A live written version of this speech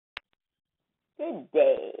Good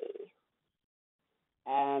day.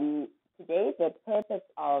 Today, the purpose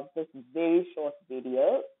of this very short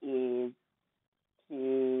video is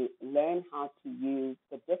to learn how to use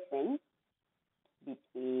the difference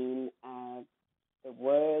between the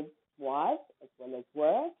words was as well as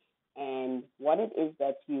were and what it is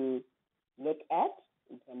that you look at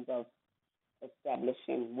in terms of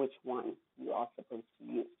establishing which one you are supposed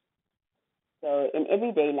to use. So in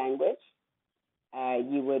everyday language,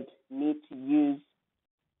 you would need to use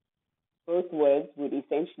both words would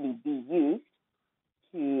essentially be used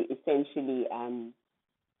to essentially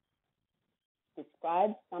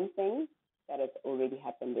describe something that has already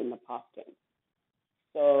happened in the past tense.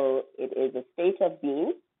 So it is a state of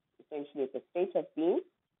being. Essentially, it's a state of being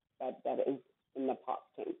that is in the past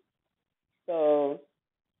tense. So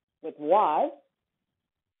with was,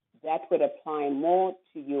 that would apply more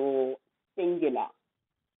to your singular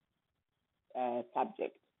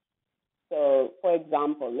subject. So, for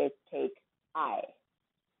example, let's take I,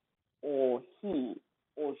 or he,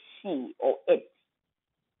 or she, or it.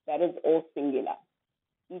 That is all singular.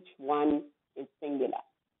 Each one is singular,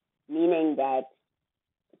 meaning that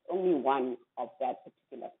it's only one of that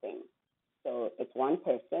particular thing. So it's one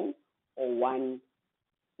person or one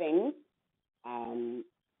thing,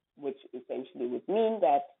 which essentially would mean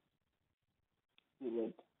that you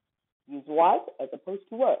would use was as opposed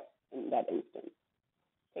to were in that instance.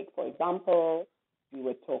 Take, for example, we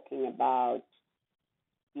were talking about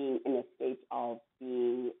being in a state of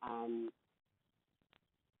being,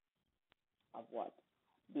 of what?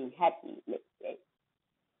 Being happy, let's say.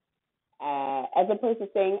 As opposed to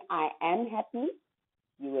saying, I am happy,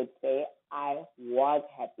 you would say, I was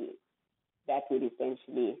happy. That would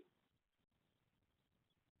essentially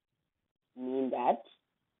mean that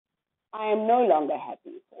I am no longer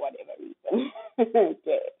happy for whatever reason.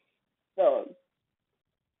 Okay. So,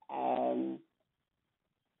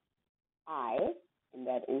 I, in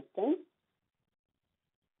that instance,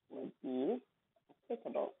 would be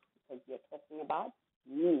applicable because you're talking about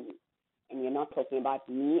me and you're not talking about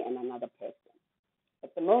me and another person.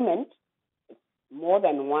 At the moment, it's more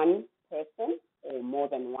than one person or more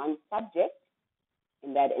than one subject.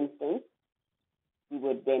 In that instance, we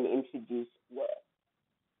would then introduce were.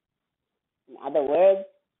 In other words,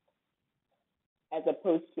 as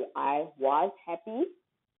opposed to I was happy,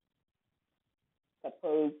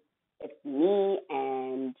 suppose it's me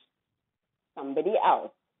and somebody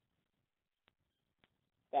else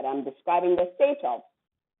that I'm describing the state of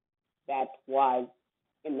that was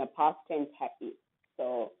in the past tense happy.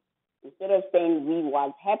 So instead of saying we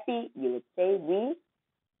was happy, you would say we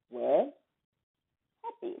were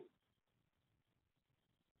happy.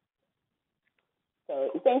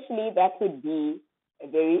 So essentially that would be a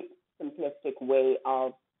very simplistic way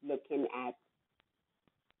of looking at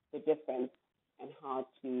the difference and how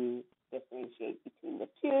to differentiate between the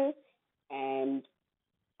two. And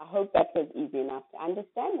I hope that was easy enough to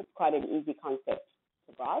understand. It's quite an easy concept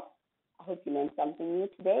to grasp. I hope you learned something new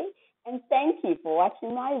today. And thank you for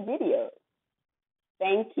watching my video.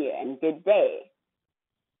 Thank you and good day.